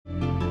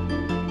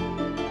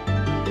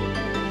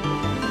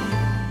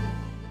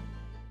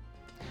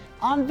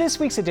On this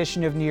week's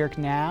edition of New York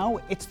Now,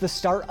 it's the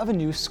start of a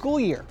new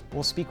school year.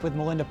 We'll speak with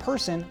Melinda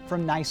Person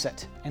from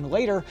NYSUT. And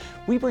later,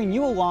 we bring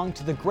you along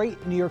to the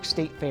Great New York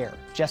State Fair,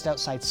 just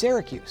outside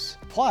Syracuse.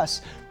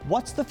 Plus,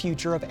 what's the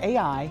future of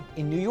AI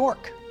in New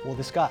York? We'll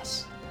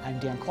discuss. I'm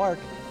Dan Clark,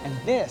 and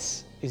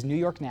this is New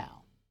York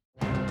Now.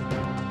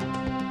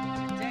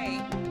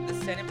 Today, the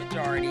Senate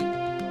majority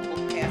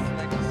will pass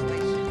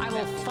legislation. I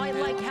will fight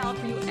like hell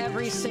for you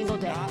every single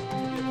day,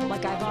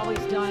 like I've always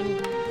done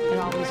and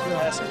always will.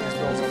 Passing these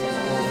bills on the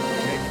floor,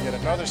 making yet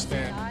another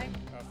stand.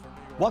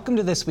 Welcome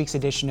to this week's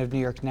edition of New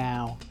York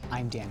Now.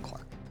 I'm Dan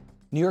Clark.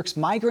 New York's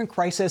migrant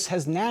crisis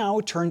has now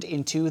turned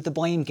into the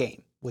blame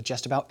game, with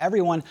just about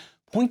everyone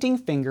pointing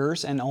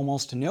fingers and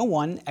almost no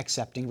one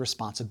accepting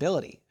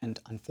responsibility. And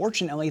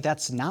unfortunately,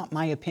 that's not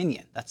my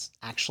opinion. That's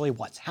actually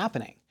what's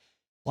happening.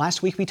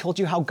 Last week, we told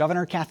you how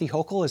Governor Kathy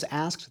Hochul has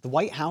asked the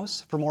White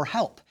House for more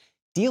help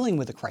dealing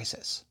with the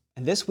crisis.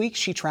 And this week,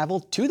 she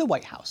traveled to the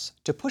White House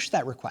to push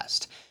that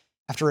request.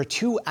 After a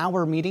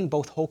 2-hour meeting,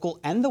 both Hochul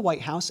and the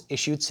White House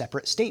issued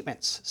separate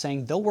statements,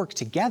 saying they'll work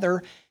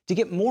together to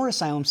get more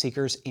asylum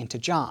seekers into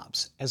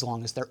jobs, as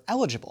long as they're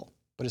eligible.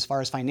 But as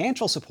far as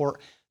financial support,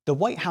 the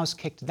White House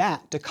kicked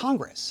that to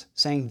Congress,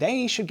 saying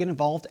they should get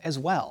involved as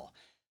well.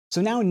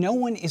 So now no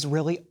one is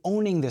really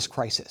owning this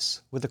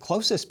crisis, with the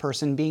closest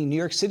person being New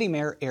York City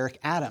Mayor Eric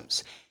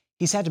Adams.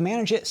 He's had to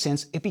manage it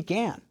since it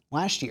began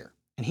last year,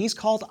 and he's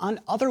called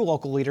on other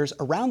local leaders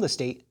around the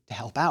state to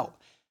help out.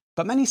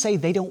 But many say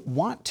they don't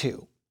want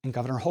to, and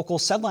Governor Hochul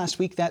said last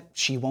week that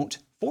she won't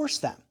force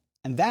them.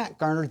 And that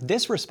garnered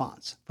this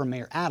response from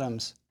Mayor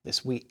Adams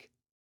this week.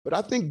 But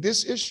I think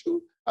this issue,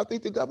 I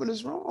think the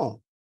governor's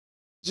wrong.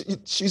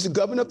 She's the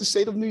governor of the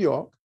state of New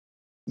York.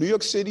 New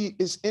York City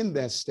is in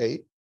that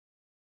state.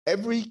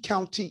 Every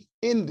county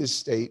in this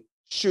state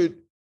should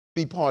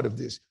be part of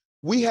this.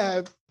 We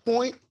have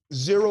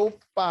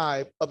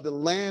 0.05 of the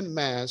land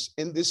mass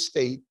in this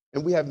state,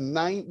 and we have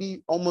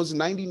almost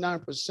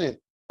 99%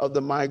 of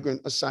the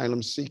migrant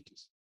asylum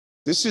seekers.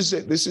 This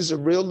is a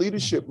real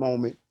leadership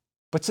moment.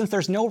 But since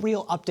there's no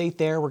real update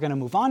there, we're going to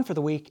move on for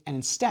the week and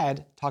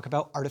instead talk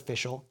about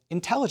artificial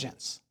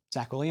intelligence.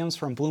 Zach Williams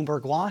from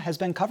Bloomberg Law has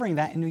been covering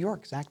that in New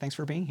York. Zach, thanks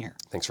for being here.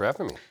 Thanks for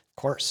having me. Of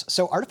course.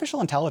 So artificial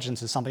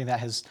intelligence is something that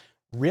has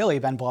really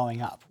been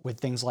blowing up with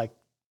things like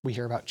we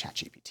hear about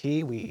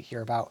ChatGPT, we hear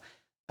about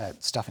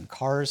stuff in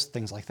cars,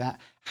 things like that.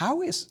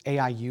 How is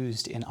AI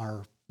used in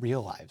our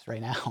real lives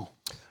right now?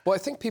 Well, I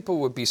think people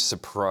would be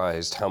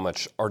surprised how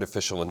much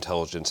artificial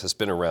intelligence has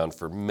been around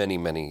for many,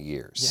 many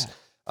years.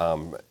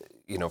 Yeah.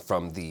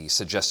 From the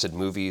suggested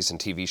movies and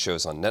TV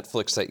shows on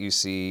Netflix that you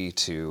see,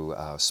 to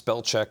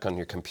spell check on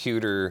your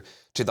computer,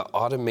 to the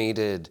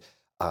automated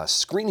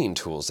screening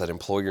tools that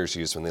employers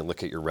use when they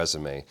look at your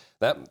resume.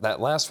 That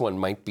last one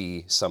might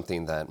be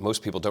something that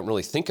most people don't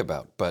really think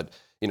about, but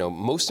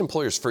most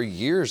employers for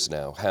years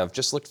now have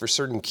just looked for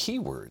certain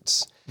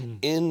keywords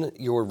in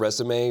your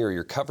resume or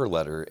your cover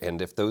letter,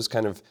 and if those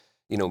kind of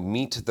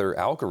meet their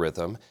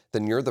algorithm,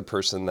 then you're the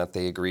person that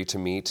they agree to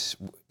meet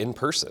in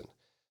person.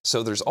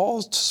 So there's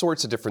all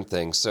sorts of different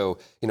things. So,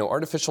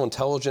 artificial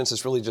intelligence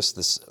is really just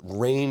this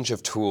range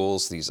of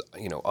tools, these,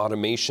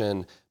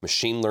 automation,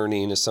 machine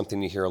learning is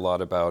something you hear a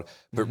lot about,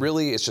 but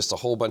really it's just a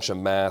whole bunch of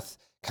math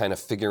kind of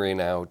figuring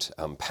out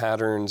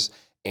patterns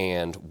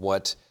and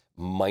what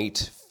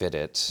might fit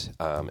it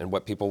and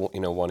what people,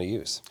 want to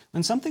use.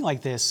 When something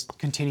like this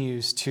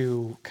continues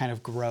to kind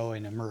of grow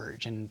and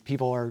emerge and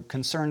people are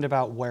concerned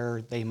about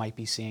where they might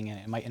be seeing it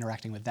and might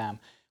interacting with them,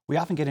 we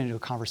often get into a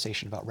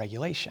conversation about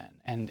regulation.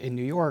 And in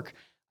New York,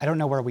 I don't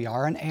know where we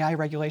are in AI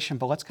regulation,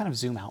 but let's kind of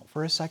zoom out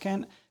for a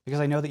second,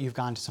 because I know that you've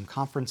gone to some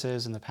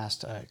conferences in the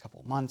past couple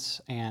of months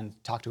and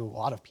talked to a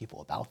lot of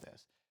people about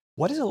this.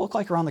 What does it look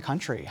like around the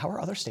country? How are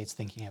other states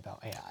thinking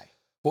about AI?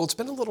 Well, it's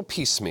been a little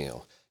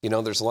piecemeal.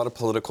 There's a lot of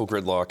political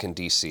gridlock in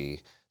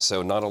DC,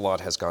 so not a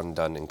lot has gotten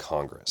done in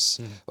Congress.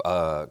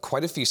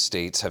 Quite a few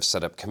states have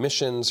set up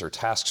commissions or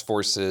task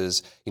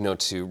forces,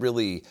 to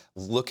really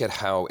look at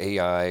how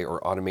AI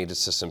or automated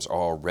systems are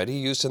already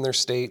used in their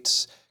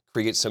states,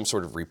 create some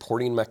sort of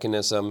reporting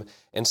mechanism,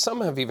 and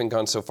some have even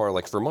gone so far,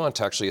 like Vermont,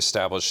 to actually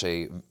establish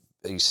a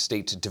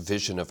state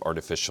division of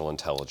artificial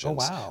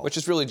intelligence, which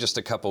is really just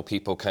a couple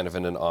people kind of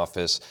in an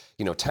office,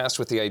 tasked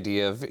with the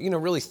idea of,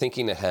 really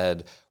thinking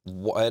ahead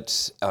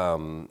what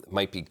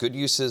might be good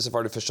uses of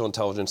artificial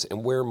intelligence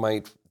and where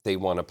might they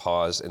want to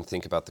pause and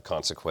think about the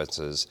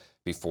consequences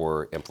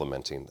before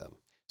implementing them.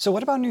 So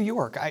what about New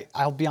York?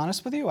 I'll be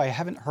honest with you, I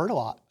haven't heard a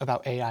lot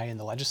about AI in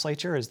the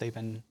legislature as they've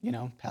been,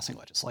 passing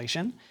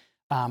legislation.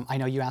 I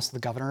know you asked the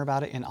governor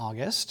about it in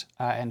August,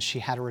 and she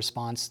had a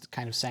response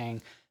kind of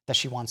saying that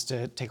she wants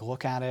to take a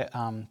look at it.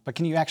 But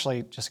can you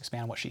actually just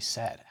expand on what she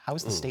said? How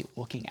is the state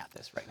looking at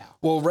this right now?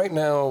 Well, right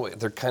now,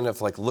 they're kind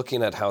of like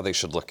looking at how they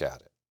should look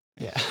at it.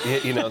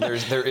 Yeah.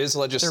 There is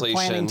legislation.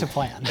 They're planning to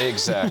plan.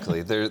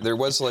 Exactly. There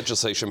was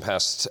legislation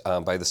passed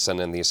by the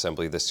Senate and the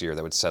Assembly this year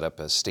that would set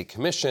up a state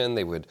commission.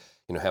 They would,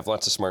 have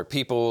lots of smart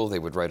people. They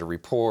would write a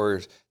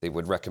report. They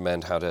would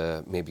recommend how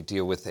to maybe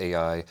deal with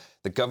AI.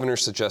 The governor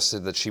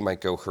suggested that she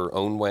might go her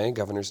own way.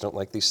 Governors don't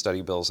like these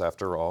study bills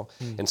after all,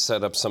 and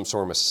set up some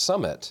sort of a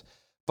summit.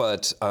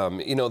 But,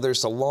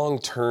 there's a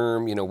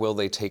long-term, will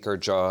they take our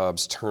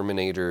jobs,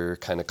 Terminator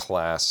kind of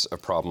class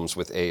of problems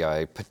with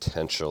AI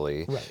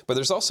potentially. Right. But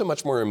there's also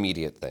much more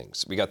immediate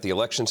things. We got the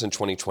elections in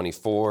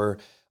 2024.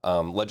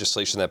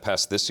 Legislation that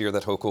passed this year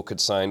that Hochul could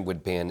sign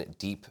would ban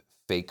deep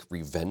fake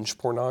revenge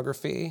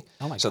pornography.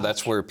 Oh my so gosh.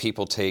 that's where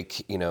people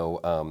take,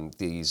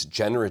 these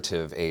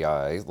generative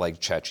AI like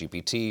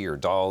ChatGPT or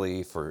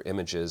DALL-E for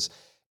images,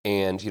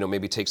 and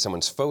maybe take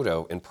someone's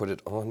photo and put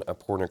it on a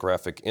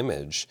pornographic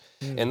image.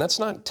 And that's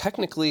not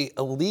technically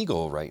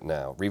illegal right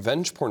now.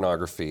 Revenge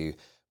pornography,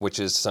 which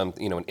is an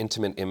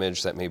intimate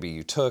image that maybe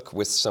you took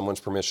with someone's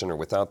permission or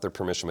without their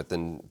permission, but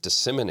then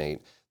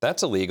disseminate,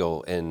 that's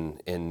illegal in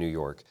New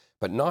York,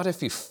 but not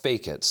if you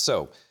fake it.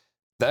 So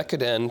that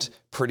could end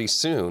pretty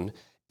soon.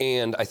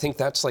 And I think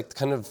that's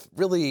kind of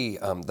really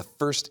the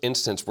first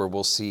instance where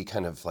we'll see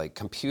kind of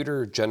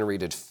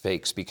computer-generated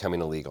fakes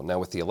becoming illegal. Now,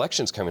 with the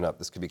elections coming up,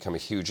 this could become a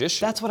huge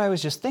issue. That's what I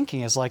was just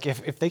thinking is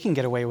if they can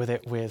get away with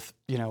it with,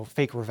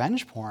 fake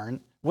revenge porn,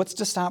 what's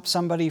to stop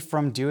somebody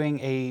from doing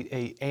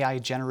a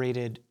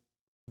AI-generated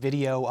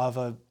video of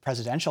a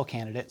presidential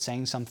candidate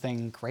saying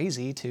something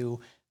crazy to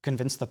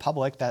convince the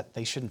public that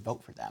they shouldn't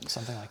vote for them,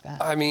 something like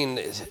that? I mean,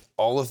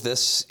 all of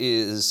this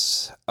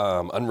is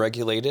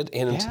unregulated,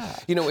 and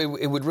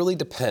it would really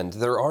depend.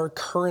 There are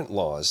current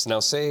laws now.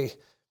 Say,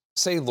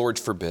 Lord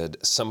forbid,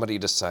 somebody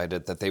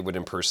decided that they would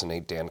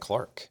impersonate Dan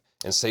Clark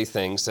and say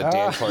things that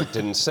Dan Clark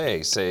didn't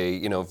say. Say,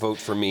 vote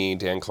for me.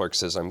 Dan Clark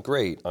says I'm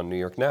great on New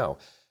York Now.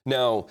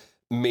 Now,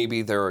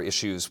 maybe there are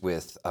issues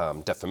with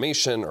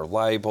defamation or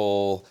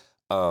libel.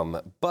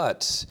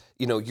 But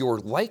your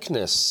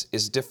likeness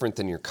is different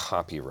than your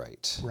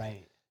copyright.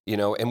 Right.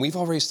 And we've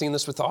already seen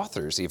this with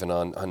authors,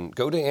 even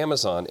go to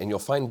Amazon and you'll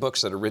find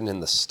books that are written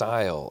in the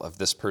style of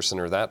this person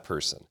or that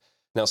person.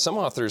 Now, some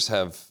authors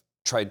have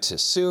tried to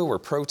sue or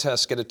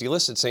protest, get it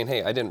delisted, saying,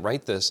 hey, I didn't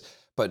write this,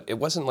 but it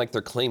wasn't like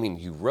they're claiming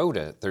you wrote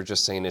it. They're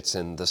just saying it's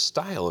in the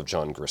style of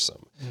John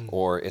Grisham,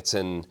 or it's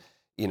in,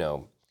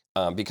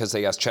 because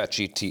they asked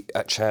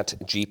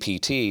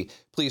ChatGPT,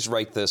 please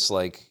write this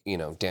like,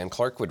 Dan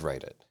Clark would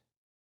write it.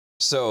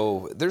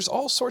 So there's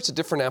all sorts of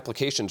different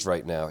applications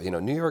right now.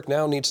 New York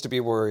Now needs to be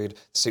worried.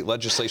 State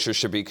legislature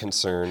should be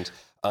concerned.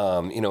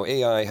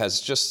 AI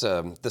has just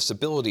this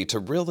ability to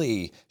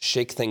really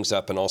shake things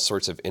up in all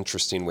sorts of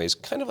interesting ways,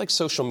 kind of like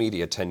social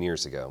media 10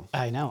 years ago.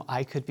 I know.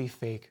 I could be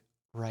fake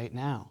right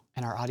now,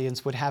 and our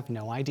audience would have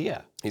no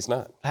idea. He's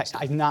not.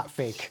 I'm not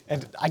fake.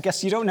 And I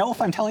guess you don't know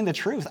if I'm telling the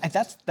truth.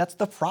 That's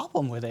the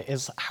problem with it,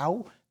 is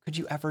how could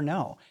you ever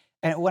know?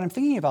 And when I'm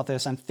thinking about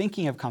this, I'm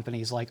thinking of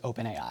companies like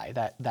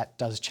OpenAI that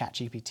does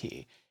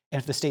ChatGPT. And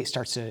if the state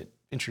starts to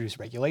introduce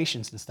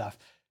regulations and stuff,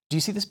 do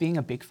you see this being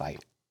a big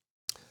fight?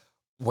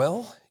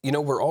 Well,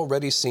 we're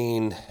already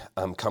seeing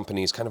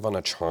companies kind of on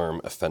a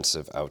charm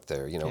offensive out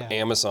there.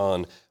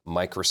 Amazon,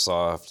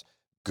 Microsoft,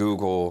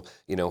 Google,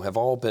 have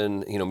all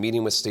been,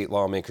 meeting with state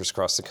lawmakers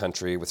across the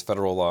country, with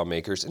federal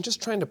lawmakers, and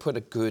just trying to put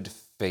a good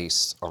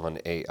face on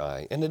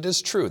AI. And it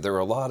is true, there are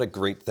a lot of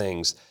great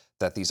things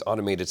that these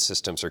automated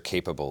systems are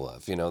capable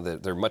of.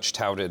 They're much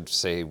touted,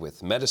 say,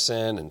 with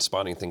medicine and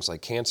spotting things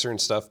like cancer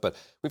and stuff, but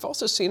we've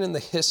also seen in the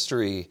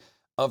history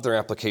of their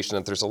application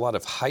that there's a lot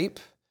of hype,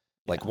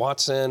 like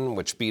Watson,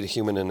 which beat a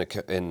human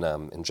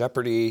in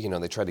Jeopardy.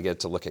 They tried to get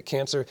it to look at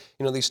cancer.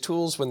 These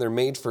tools, when they're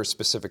made for a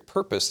specific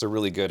purpose, they're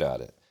really good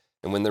at it.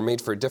 And when they're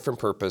made for a different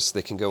purpose,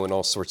 they can go in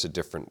all sorts of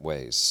different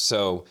ways.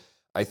 So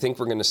I think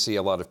we're going to see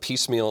a lot of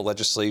piecemeal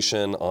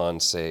legislation on,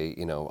 say,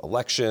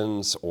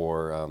 elections,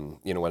 or,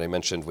 what I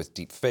mentioned with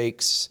deep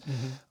fakes,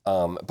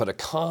 but a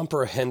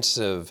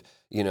comprehensive,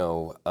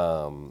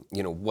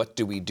 what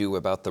do we do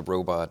about the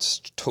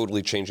robots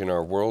totally changing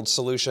our world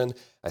solution,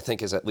 I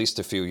think is at least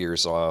a few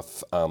years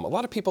off. A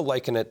lot of people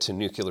liken it to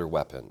nuclear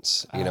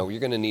weapons. You're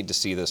going to need to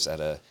see this at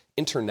an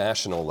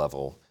international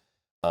level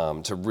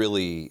to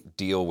really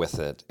deal with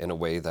it in a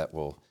way that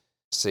will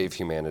save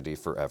humanity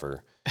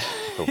forever,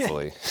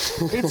 hopefully.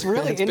 It's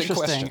really It's big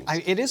interesting.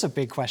 questions. It is a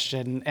big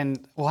question,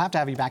 and we'll have to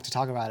have you back to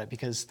talk about it,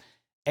 because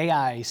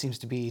AI seems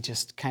to be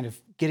just kind of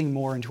getting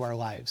more into our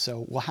lives.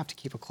 So we'll have to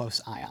keep a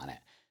close eye on it.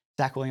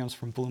 Zach Williams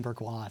from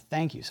Bloomberg Law,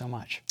 thank you so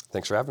much.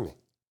 Thanks for having me.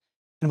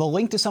 And we'll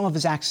link to some of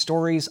Zach's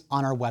stories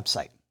on our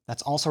website.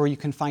 That's also where you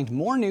can find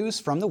more news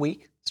from the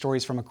week,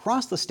 stories from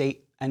across the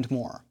state, and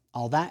more.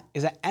 All that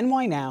is at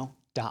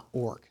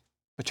nynow.org.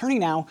 But turning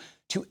now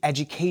to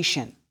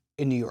education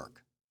in New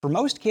York. For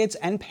most kids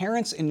and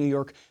parents in New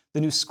York,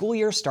 the new school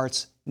year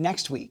starts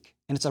next week,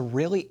 and it's a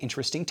really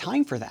interesting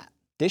time for that.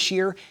 This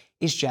year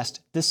is just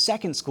the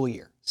second school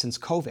year since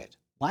COVID.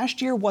 Last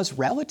year was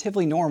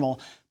relatively normal,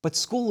 but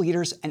school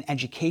leaders and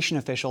education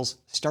officials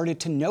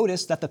started to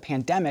notice that the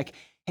pandemic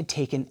had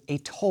taken a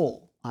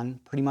toll on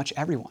pretty much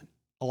everyone.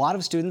 A lot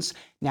of students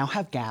now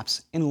have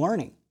gaps in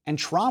learning and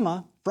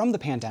trauma from the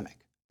pandemic,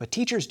 but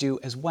teachers do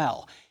as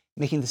well.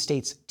 making the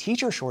state's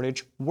teacher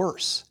shortage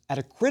worse at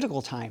a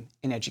critical time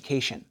in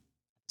education.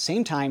 At the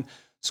same time,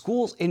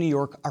 schools in New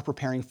York are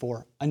preparing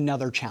for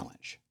another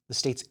challenge: the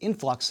state's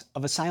influx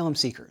of asylum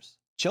seekers.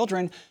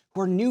 Children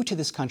who are new to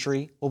this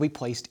country will be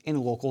placed in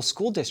local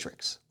school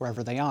districts,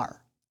 wherever they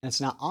are. And it's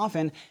not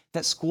often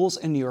that schools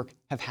in New York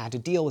have had to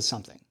deal with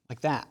something like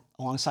that,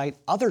 alongside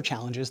other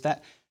challenges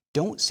that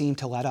don't seem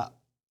to let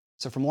up.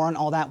 So for more on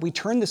all that, we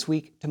turn this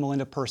week to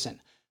Melinda Person,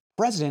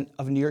 president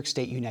of New York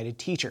State United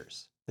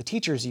Teachers, the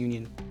teachers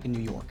union in New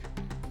York.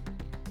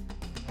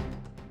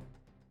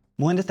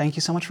 Melinda, thank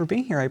you so much for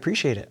being here. I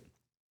appreciate it.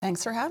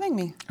 Thanks for having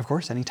me. Of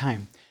course,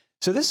 anytime.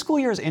 So this school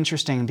year is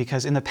interesting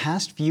because in the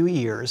past few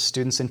years,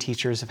 students and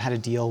teachers have had to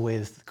deal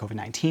with the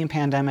COVID-19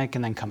 pandemic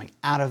and then coming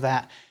out of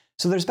that.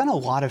 So there's been a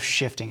lot of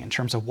shifting in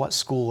terms of what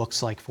school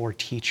looks like for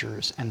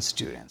teachers and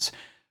students.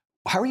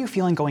 How are you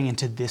feeling going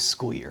into this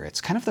school year? It's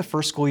kind of the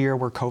first school year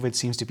where COVID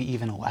seems to be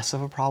even less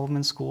of a problem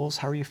in schools.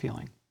 How are you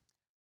feeling?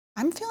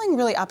 I'm feeling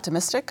really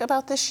optimistic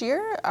about this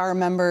year. Our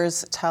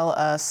members tell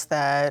us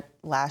that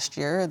last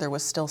year there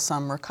was still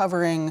some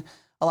recovering,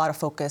 a lot of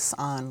focus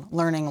on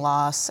learning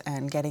loss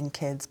and getting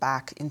kids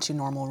back into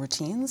normal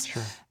routines.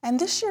 Sure. And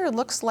this year it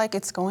looks like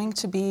it's going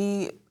to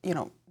be,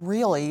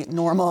 really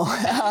normal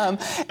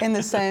in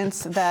the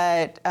sense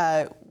that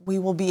we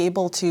will be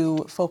able to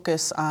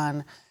focus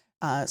on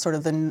sort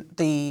of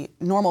the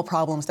normal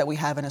problems that we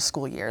have in a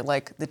school year,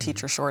 like the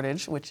teacher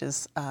shortage, which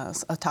is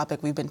a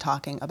topic we've been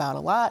talking about a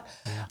lot,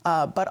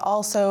 but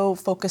also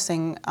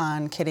focusing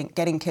on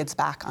getting kids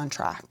back on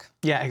track.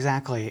 Yeah,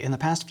 exactly. In the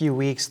past few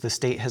weeks, the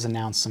state has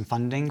announced some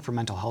funding for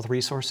mental health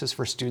resources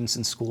for students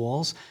in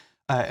schools.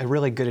 A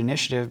really good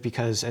initiative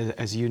because,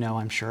 as you know,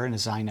 I'm sure, and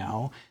as I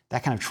know,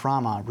 that kind of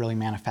trauma really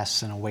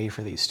manifests in a way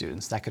for these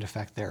students that could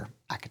affect their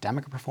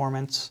academic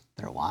performance,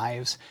 their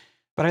lives.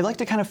 But I'd like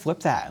to kind of flip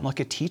that and look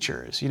at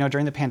teachers.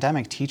 During the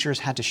pandemic, teachers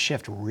had to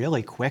shift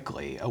really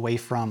quickly away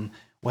from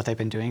what they've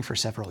been doing for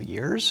several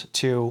years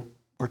to,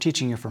 we're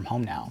teaching you from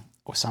home now.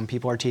 Some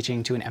people are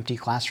teaching to an empty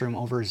classroom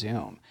over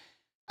Zoom.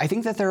 I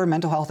think that there are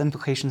mental health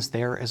implications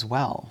there as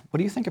well. What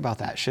do you think about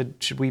that?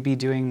 Should we be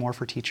doing more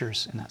for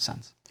teachers in that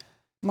sense?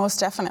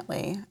 Most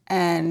definitely.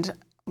 And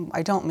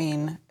I don't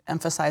mean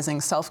emphasizing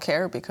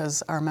self-care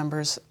because our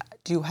members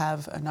do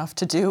have enough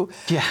to do.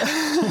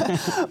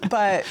 Yeah.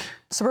 But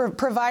sort of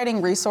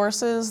providing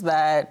resources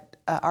that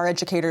our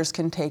educators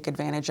can take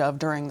advantage of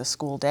during the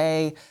school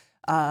day,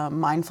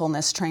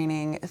 mindfulness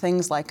training,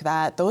 things like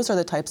that. Those are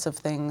the types of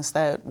things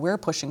that we're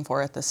pushing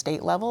for at the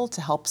state level to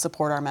help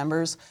support our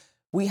members.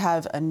 We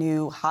have a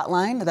new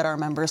hotline that our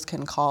members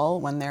can call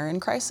when they're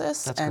in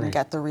crisis and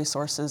get the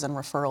resources and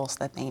referrals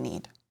that they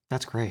need.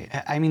 That's great.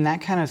 I mean,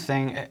 that kind of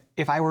thing,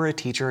 if I were a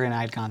teacher and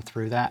I'd gone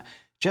through that,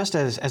 just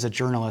as a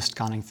journalist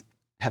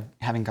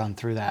having gone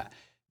through that,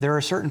 there are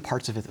certain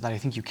parts of it that I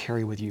think you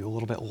carry with you a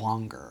little bit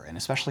longer. And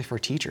especially for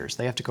teachers,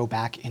 they have to go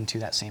back into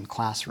that same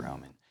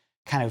classroom and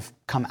kind of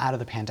come out of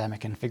the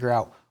pandemic and figure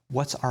out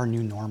what's our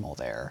new normal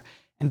there.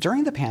 And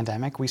during the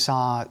pandemic, we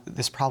saw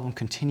this problem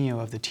continue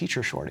of the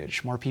teacher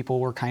shortage. More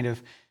people were kind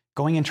of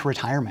going into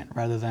retirement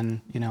rather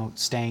than,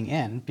 staying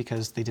in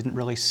because they didn't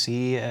really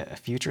see a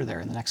future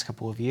there in the next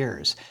couple of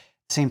years.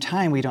 At the same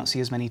time, we don't see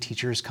as many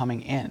teachers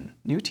coming in,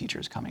 new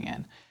teachers coming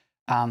in.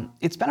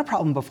 It's been a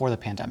problem before the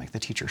pandemic, the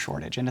teacher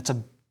shortage, and it's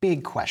a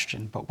big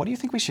question, but what do you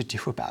think we should do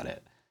about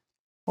it?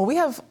 Well, we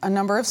have a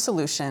number of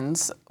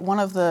solutions. One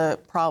of the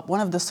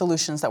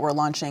solutions that we're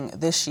launching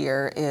this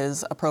year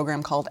is a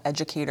program called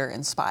Educator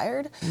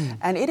Inspired,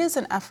 and it is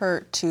an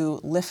effort to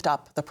lift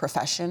up the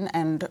profession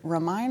and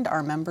remind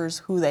our members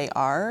who they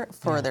are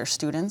for their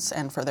students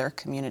and for their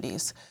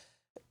communities.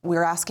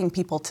 We're asking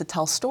people to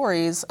tell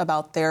stories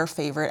about their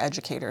favorite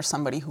educator,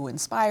 somebody who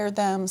inspired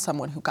them,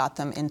 someone who got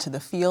them into the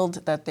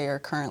field that they are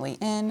currently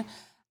in.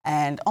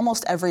 And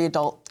almost every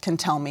adult can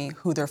tell me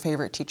who their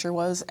favorite teacher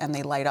was, and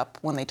they light up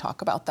when they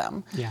talk about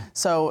them. Yeah.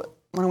 So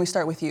why don't we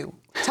start with you?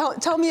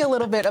 Tell me a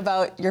little bit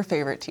about your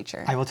favorite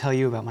teacher. I will tell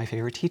you about my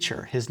favorite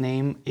teacher. His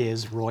name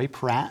is Roy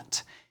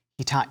Pratt.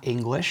 He taught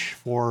English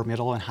for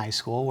middle and high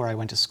school, where I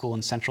went to school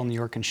in central New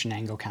York and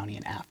Shenango County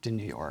in Afton,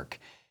 New York.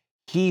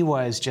 He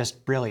was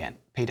just brilliant,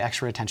 paid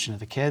extra attention to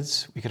the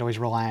kids. We could always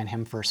rely on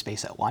him for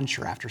space at lunch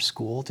or after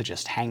school to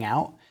just hang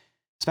out.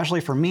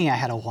 Especially for me, I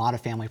had a lot of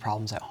family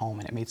problems at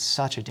home, and it made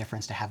such a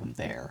difference to have him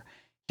there.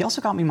 He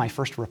also got me my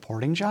first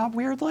reporting job,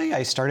 weirdly.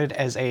 I started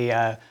as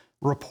a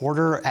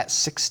reporter at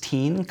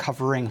 16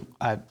 covering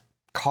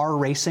car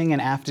racing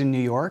in Afton,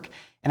 New York,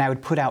 and I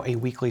would put out a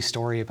weekly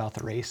story about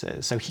the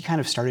races. So he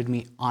kind of started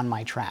me on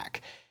my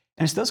track.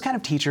 And it's those kind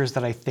of teachers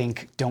that I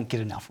think don't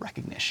get enough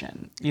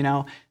recognition.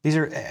 These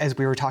are, as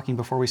we were talking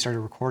before we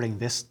started recording,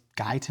 this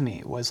guy to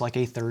me was like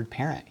a third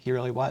parent. He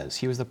really was.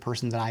 He was the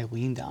person that I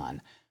leaned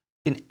on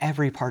in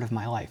every part of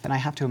my life. And I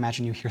have to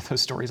imagine you hear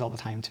those stories all the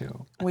time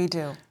too. We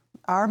do.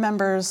 Our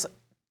members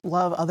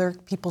love other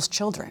people's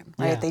children,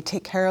 right? Yeah. They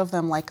take care of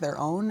them like their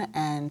own,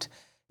 and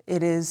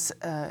it's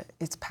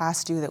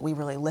past due that we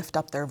really lift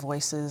up their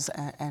voices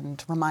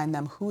and remind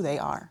them who they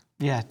are.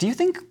 Yeah. Do you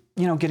think,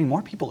 getting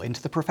more people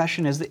into the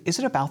profession, is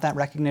it about that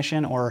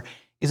recognition, or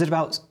Is it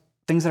about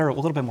things that are a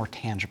little bit more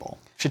tangible?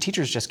 Should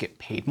teachers just get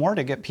paid more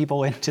to get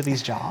people into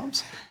these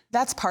jobs?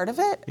 That's part of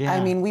it. Yeah.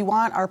 I mean, we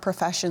want our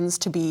professions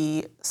to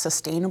be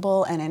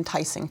sustainable and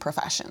enticing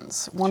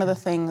professions. One of the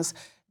things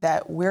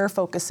that we're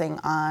focusing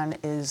on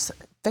is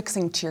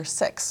fixing Tier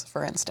 6,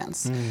 for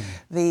instance.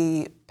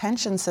 The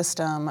pension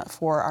system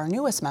for our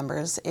newest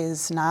members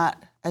is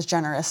not as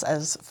generous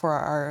as for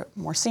our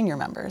more senior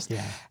members.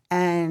 Yeah.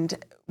 And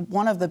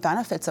one of the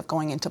benefits of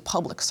going into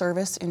public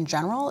service in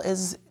general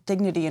is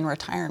dignity in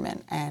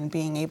retirement and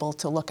being able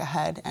to look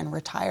ahead and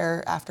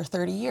retire after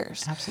 30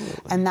 years.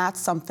 Absolutely. And that's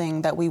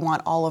something that we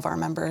want all of our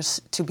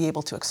members to be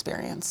able to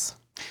experience.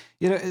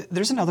 You know,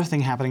 there's another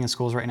thing happening in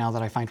schools right now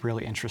that I find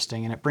really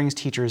interesting, and it brings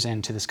teachers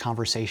into this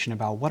conversation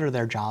about what are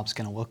their jobs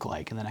going to look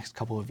like in the next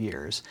couple of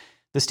years.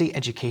 The state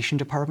education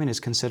department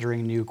is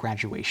considering new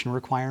graduation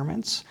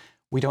requirements.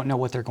 We don't know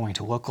what they're going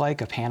to look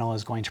like. A panel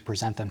is going to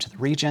present them to the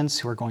regents,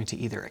 who are going to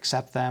either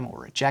accept them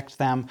or reject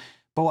them.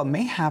 But what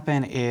may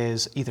happen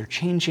is either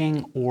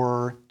changing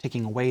or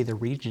taking away the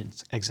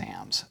regents'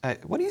 exams.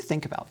 What do you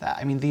think about that?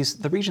 I mean,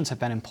 the regents have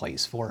been in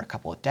place for a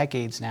couple of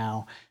decades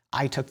now.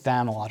 I took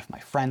them, a lot of my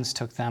friends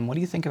took them. What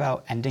do you think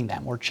about ending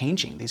them or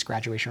changing these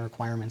graduation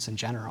requirements in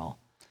general?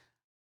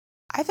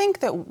 I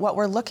think that what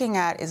we're looking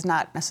at is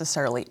not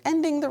necessarily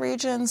ending the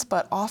regents,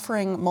 but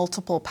offering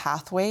multiple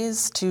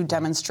pathways to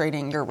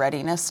demonstrating your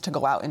readiness to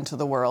go out into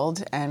the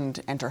world and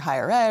enter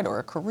higher ed or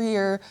a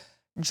career,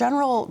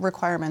 general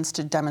requirements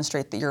to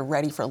demonstrate that you're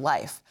ready for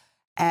life.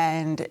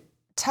 And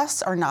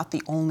tests are not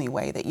the only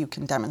way that you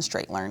can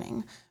demonstrate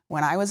learning.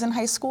 When I was in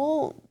high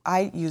school,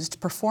 I used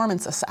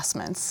performance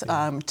assessments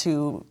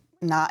to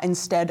not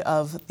instead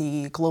of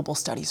the global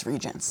studies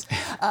regents.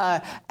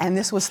 And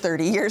this was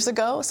 30 years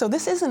ago. So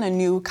this isn't a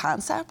new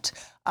concept,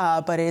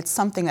 but it's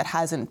something that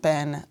hasn't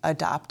been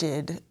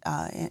adopted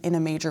in a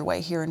major way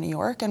here in New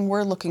York. And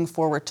we're looking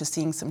forward to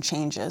seeing some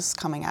changes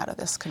coming out of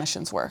this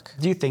commission's work.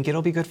 Do you think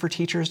it'll be good for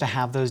teachers to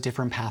have those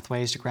different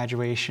pathways to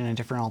graduation and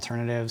different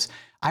alternatives?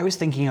 I was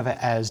thinking of it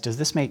as, does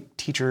this make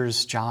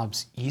teachers'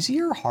 jobs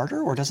easier,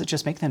 harder, or does it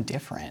just make them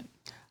different?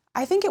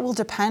 I think it will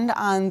depend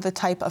on the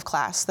type of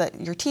class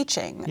that you're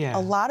teaching. Yeah. A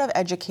lot of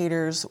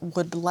educators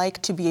would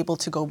like to be able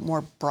to go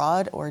more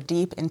broad or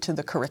deep into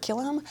the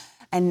curriculum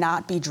and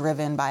not be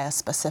driven by a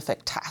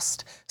specific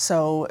test.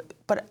 So,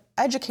 but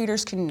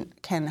educators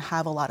can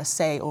have a lot of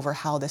say over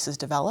how this is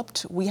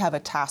developed. We have a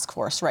task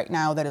force right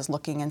now that is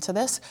looking into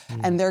this,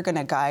 and they're going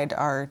to guide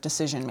our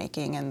decision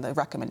making and the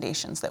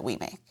recommendations that we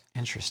make.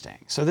 Interesting.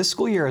 So this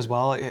school year as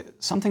well,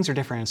 some things are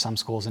different in some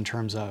schools in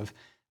terms of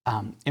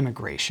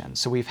immigration.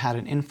 So we've had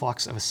an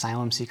influx of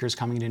asylum seekers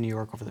coming to New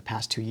York over the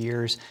past 2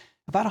 years.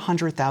 About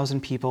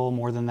 100,000 people,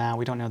 more than that.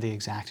 We don't know the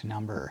exact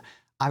number.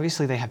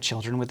 Obviously, they have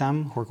children with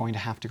them who are going to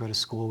have to go to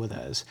school with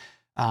us.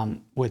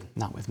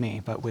 Not with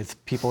me, but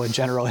with people in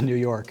general in New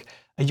York.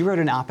 You wrote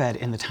an op-ed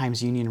in the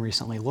Times-Union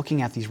recently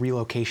looking at these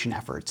relocation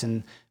efforts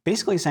and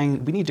basically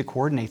saying we need to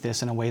coordinate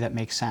this in a way that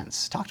makes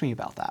sense. Talk to me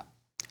about that.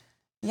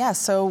 Yeah,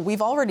 so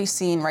we've already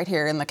seen right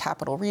here in the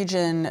Capital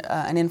Region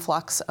an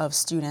influx of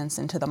students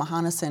into the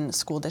Mohonasen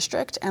School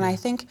District, and I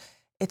think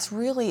it's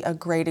really a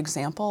great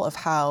example of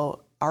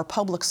how our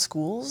public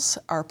schools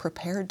are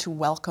prepared to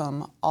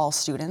welcome all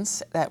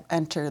students that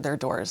enter their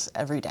doors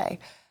every day.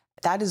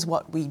 That is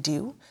what we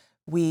do.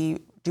 We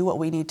do what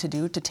we need to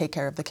do to take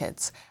care of the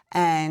kids.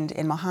 And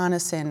in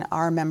Mohonasen,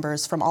 our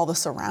members from all the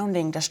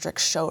surrounding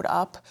districts showed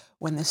up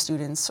when the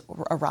students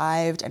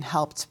arrived and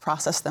helped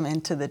process them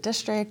into the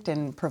district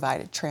and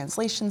provided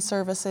translation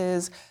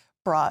services,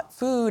 brought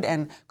food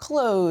and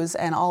clothes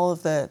and all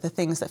of the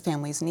things that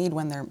families need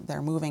when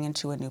they're moving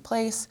into a new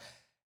place.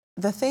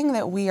 The thing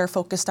that we are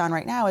focused on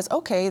right now is,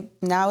 okay,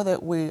 now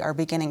that we are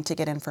beginning to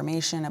get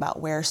information about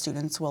where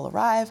students will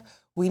arrive,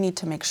 we need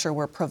to make sure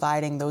we're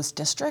providing those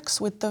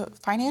districts with the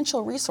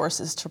financial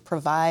resources to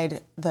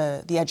provide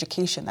the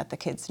education that the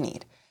kids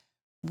need.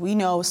 We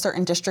know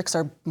certain districts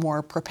are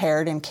more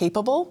prepared and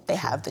capable. They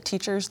have the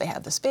teachers, they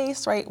have the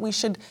space, right? We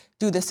should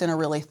do this in a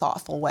really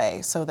thoughtful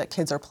way so that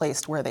kids are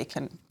placed where they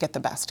can get the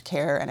best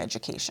care and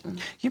education.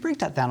 Can you break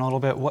that down a little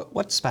bit?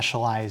 What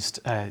specialized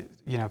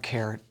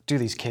care do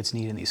these kids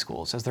need in these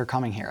schools as they're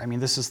coming here? I mean,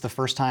 this is the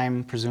first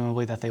time,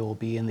 presumably, that they will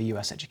be in the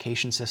U.S.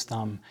 education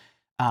system.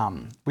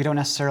 We don't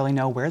necessarily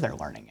know where their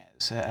learning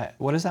is.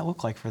 What does that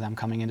look like for them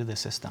coming into the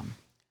system?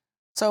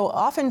 So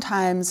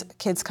oftentimes,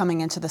 kids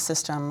coming into the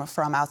system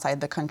from outside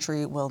the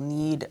country will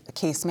need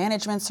case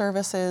management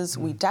services.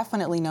 We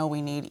definitely know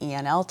we need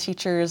ENL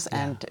teachers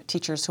and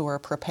teachers who are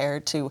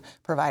prepared to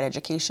provide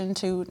education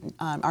to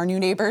our new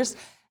neighbors.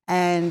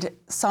 And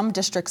some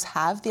districts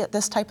have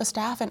this type of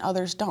staff and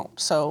others don't.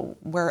 So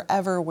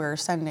wherever we're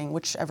sending,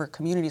 whichever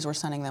communities we're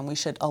sending them, we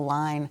should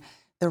align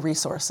the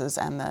resources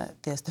and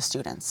the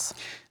students.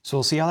 So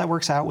we'll see how that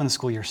works out when the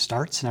school year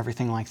starts and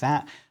everything like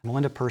that.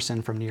 Melinda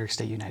Person from New York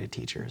State United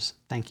Teachers,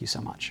 thank you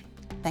so much.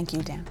 Thank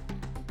you, Dan.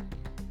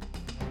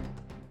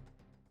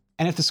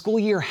 And if the school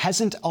year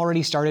hasn't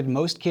already started,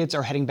 most kids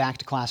are heading back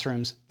to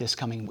classrooms this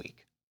coming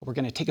week. We're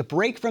going to take a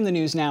break from the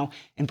news now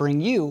and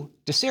bring you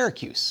to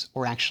Syracuse,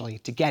 or actually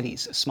to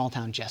Getty's, a small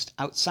town just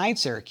outside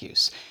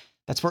Syracuse.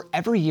 That's where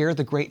every year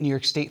the Great New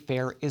York State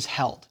Fair is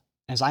held.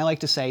 As I like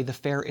to say, the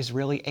fair is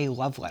really a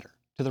love letter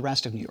to the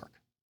rest of New York.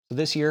 So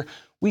this year,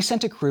 we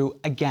sent a crew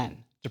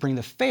again to bring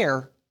the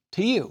fair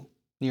to you.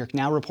 New York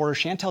Now reporter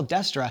Chantel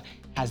Destra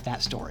has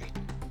that story.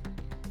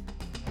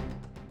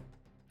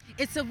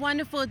 It's a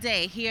wonderful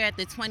day here at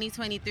the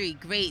 2023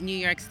 Great New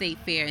York State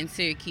Fair in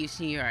Syracuse,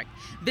 New York.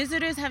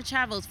 Visitors have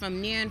traveled from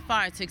near and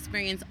far to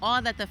experience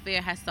all that the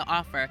fair has to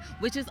offer,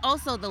 which is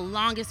also the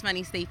longest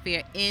running state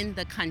fair in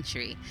the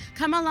country.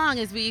 Come along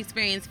as we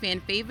experience fan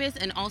favorites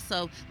and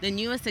also the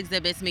newest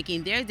exhibits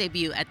making their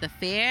debut at the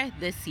fair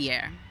this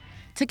year.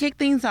 To kick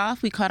things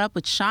off, we caught up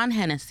with Sean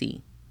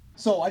Hennessy.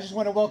 So I just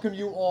want to welcome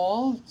you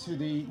all to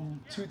the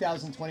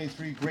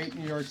 2023 Great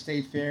New York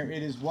State Fair.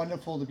 It is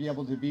wonderful to be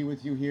able to be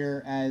with you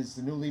here as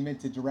the newly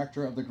minted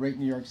director of the Great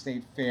New York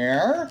State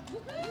Fair.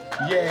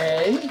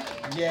 Yay,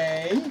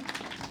 yay.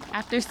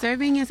 After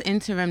serving as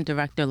interim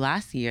director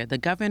last year, the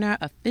governor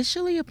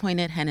officially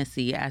appointed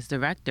Hennessy as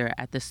director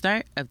at the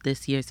start of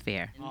this year's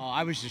fair. Oh,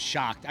 I was just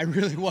shocked. I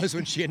really was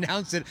when she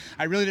announced it.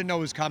 I really didn't know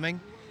it was coming.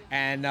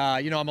 And,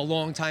 I'm a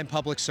longtime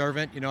public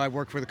servant. I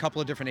worked with a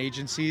couple of different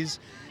agencies.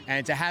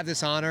 And to have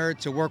this honor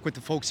to work with the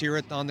folks here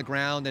on the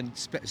ground, and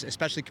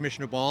especially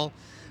Commissioner Ball,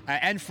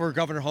 and for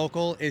Governor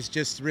Hochul, is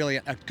just really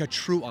a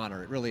true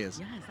honor. It really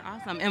is. Yes,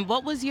 awesome. And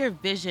what was your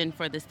vision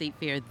for the State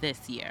Fair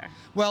this year?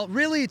 Well,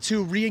 really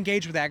to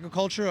re-engage with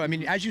agriculture. I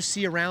mean, as you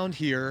see around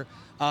here,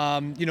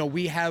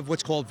 we have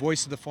what's called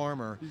Voice of the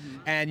Farmer. Mm-hmm.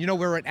 And,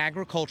 we're an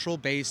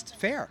agricultural-based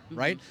fair,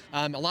 right?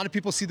 A lot of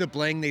people see the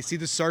bling, they see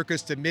the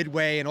circus, the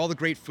Midway, and all the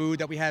great food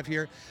that we have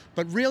here.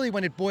 But really,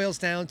 when it boils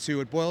down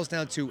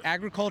to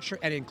agriculture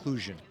and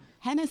inclusion.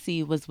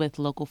 Hennessy was with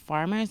local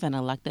farmers and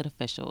elected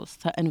officials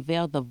to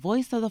unveil the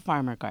Voice of the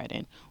Farmer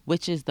Garden,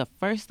 which is the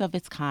first of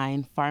its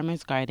kind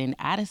farmer's garden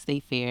at a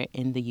state fair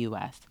in the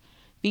U.S.,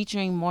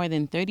 featuring more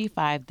than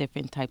 35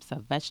 different types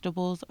of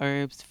vegetables,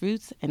 herbs,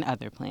 fruits, and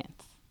other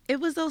plants.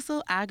 It was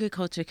also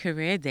Agriculture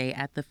Career Day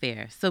at the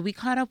fair, so we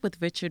caught up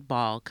with Richard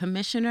Ball,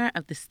 Commissioner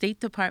of the State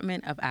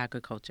Department of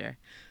Agriculture.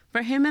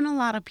 For him and a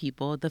lot of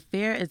people, the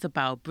fair is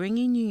about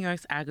bringing New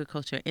York's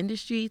agriculture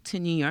industry to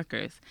New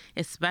Yorkers,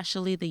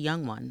 especially the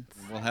young ones.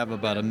 We'll have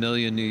about 1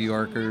 million New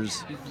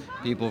Yorkers,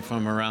 people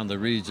from around the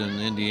region,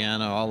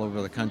 Indiana, all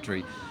over the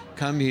country,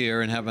 come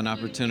here and have an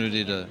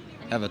opportunity to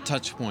have a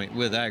touch point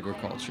with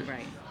agriculture.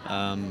 Right.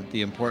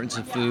 The importance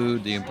of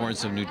food, the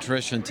importance of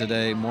nutrition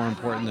today, more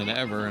important than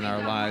ever in our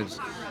lives,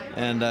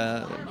 and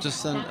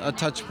just a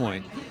touch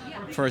point.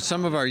 For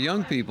some of our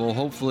young people,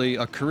 hopefully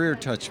a career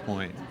touch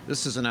point.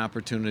 This is an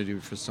opportunity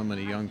for so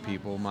many young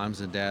people,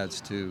 moms and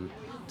dads, to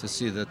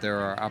see that there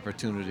are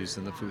opportunities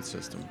in the food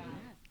system.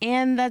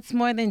 And that's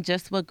more than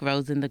just what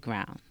grows in the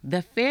ground.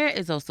 The fair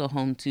is also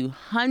home to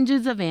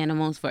hundreds of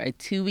animals for a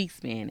 2-week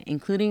span,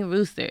 including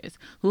roosters,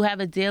 who have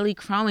a daily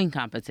crowing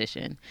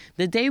competition.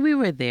 The day we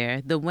were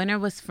there, the winner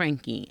was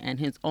Frankie and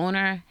his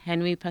owner,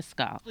 Henry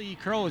Pascal. He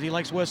crows. He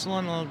likes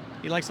whistling.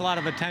 He likes a lot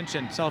of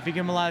attention. So if you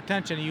give him a lot of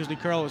attention, he usually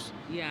crows.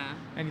 Yeah.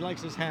 And he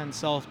likes his hens,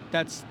 so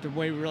that's the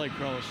way he really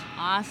crows.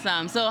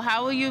 Awesome. So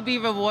how will you be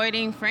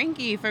rewarding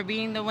Frankie for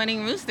being the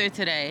winning rooster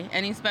today?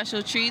 Any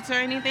special treats or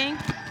anything?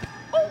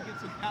 Get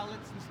some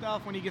pellets and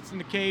stuff when he gets in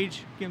the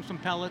cage. Give him some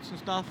pellets and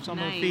stuff, some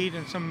of the feed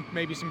and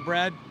maybe some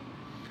bread.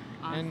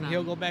 Awesome. And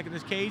he'll go back in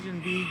his cage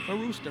and be a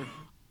rooster.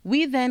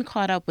 We then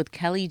caught up with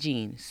Kelly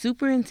Jean,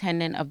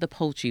 superintendent of the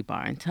poultry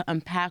barn, to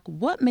unpack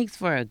what makes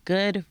for a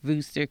good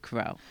rooster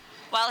crow.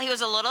 Well, he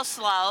was a little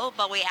slow,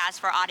 but we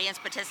asked for audience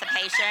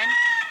participation,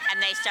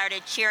 and they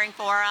started cheering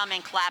for him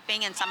and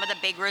clapping, and some of the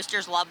big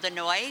roosters loved the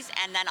noise,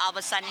 and then all of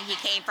a sudden he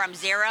came from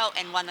 0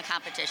 and won the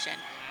competition.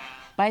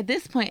 By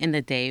this point in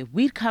the day,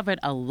 we'd covered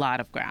a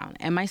lot of ground,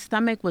 and my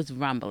stomach was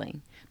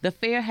rumbling. The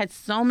fair had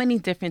so many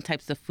different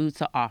types of food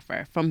to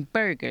offer, from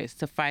burgers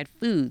to fried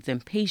foods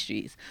and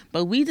pastries,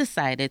 but we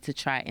decided to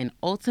try an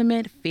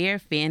ultimate fair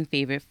fan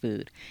favorite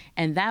food,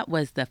 and that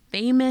was the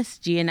famous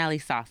Gianelli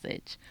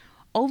sausage.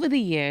 Over the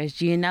years,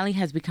 Gianelli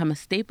has become a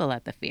staple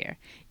at the fair.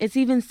 It's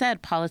even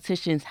said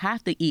politicians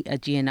have to eat a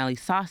Gianelli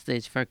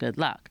sausage for good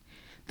luck.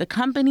 The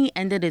company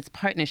ended its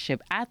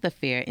partnership at the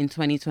fair in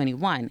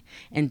 2021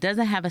 and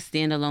doesn't have a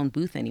standalone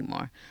booth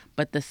anymore,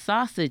 but the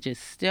sausage is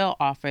still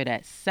offered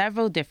at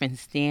several different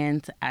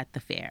stands at the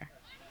fair.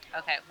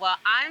 Okay, well,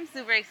 I'm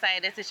super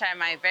excited to try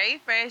my very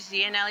first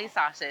Gianelli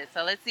sausage,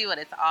 so let's see what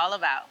it's all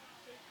about.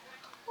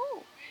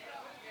 Ooh.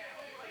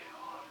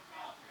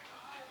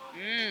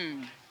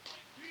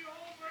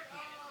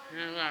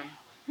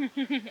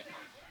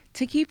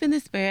 To keep in the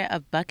spirit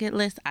of bucket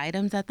list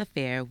items at the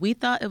fair, we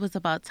thought it was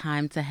about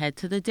time to head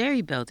to the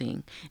Dairy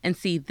Building and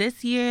see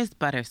this year's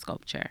butter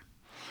sculpture.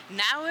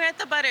 Now we're at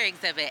the butter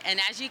exhibit, and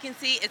as you can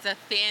see, it's a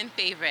fan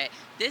favorite.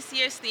 This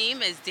year's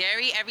theme is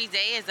Dairy Every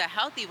Day is a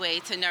healthy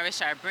way to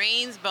nourish our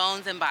brains,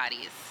 bones, and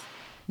bodies.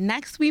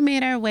 Next, we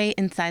made our way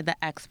inside the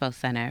Expo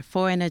Center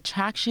for an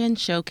attraction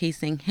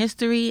showcasing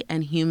history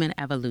and human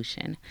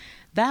evolution.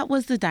 That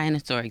was the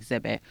dinosaur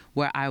exhibit,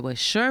 where I was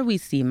sure we'd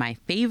see my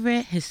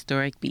favorite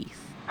historic beast.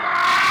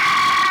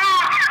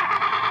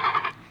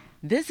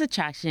 This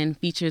attraction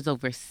features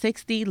over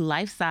 60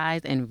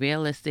 life-size and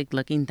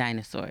realistic-looking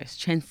dinosaurs,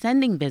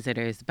 transcending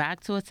visitors back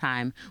to a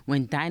time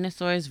when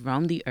dinosaurs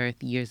roamed the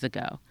earth years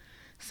ago.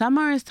 Some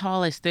are as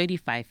tall as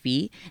 35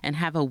 feet and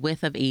have a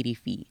width of 80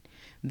 feet.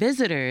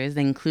 Visitors,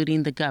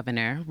 including the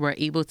governor, were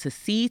able to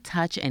see,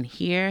 touch, and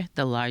hear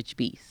the large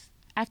beasts.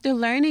 After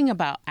learning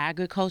about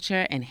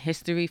agriculture and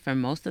history for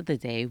most of the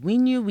day, we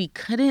knew we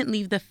couldn't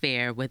leave the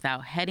fair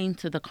without heading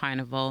to the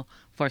carnival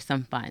for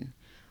some fun.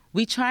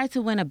 We tried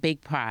to win a big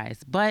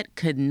prize, but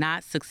could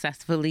not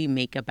successfully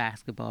make a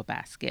basketball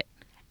basket.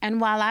 And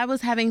while I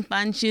was having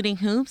fun shooting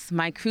hoops,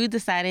 my crew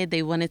decided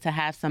they wanted to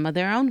have some of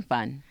their own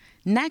fun.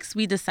 Next,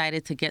 we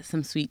decided to get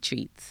some sweet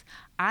treats.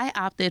 I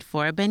opted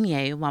for a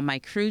beignet while my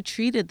crew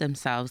treated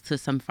themselves to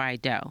some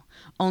fried dough,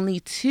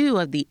 only 2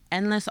 of the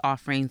endless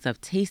offerings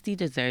of tasty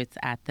desserts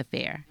at the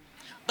fair.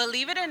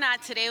 Believe it or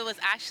not, today was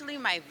actually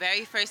my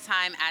very first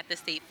time at the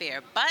State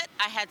Fair, but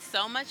I had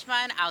so much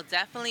fun, I'll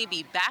definitely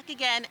be back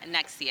again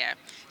next year.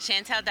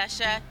 Chantel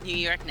Destra, New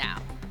York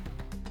Now.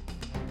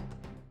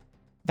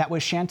 That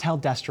was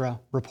Chantel Destra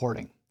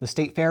reporting. The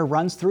State Fair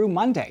runs through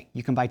Monday.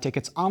 You can buy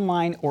tickets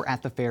online or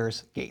at the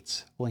fair's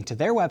gates. We'll link to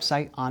their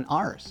website on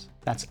ours.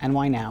 That's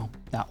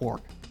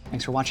nynow.org.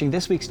 Thanks for watching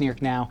this week's New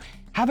York Now.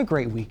 Have a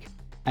great week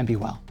and be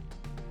well.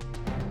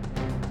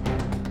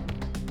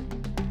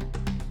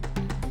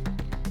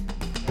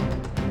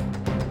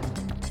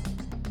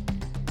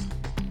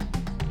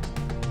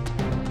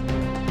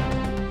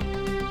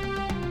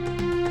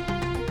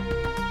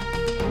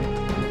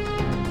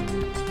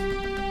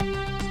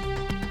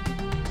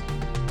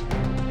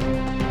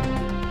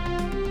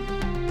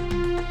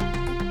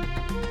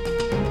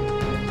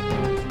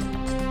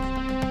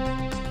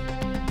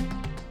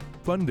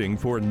 Funding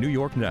for New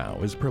York Now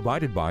is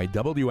provided by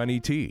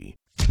WNET,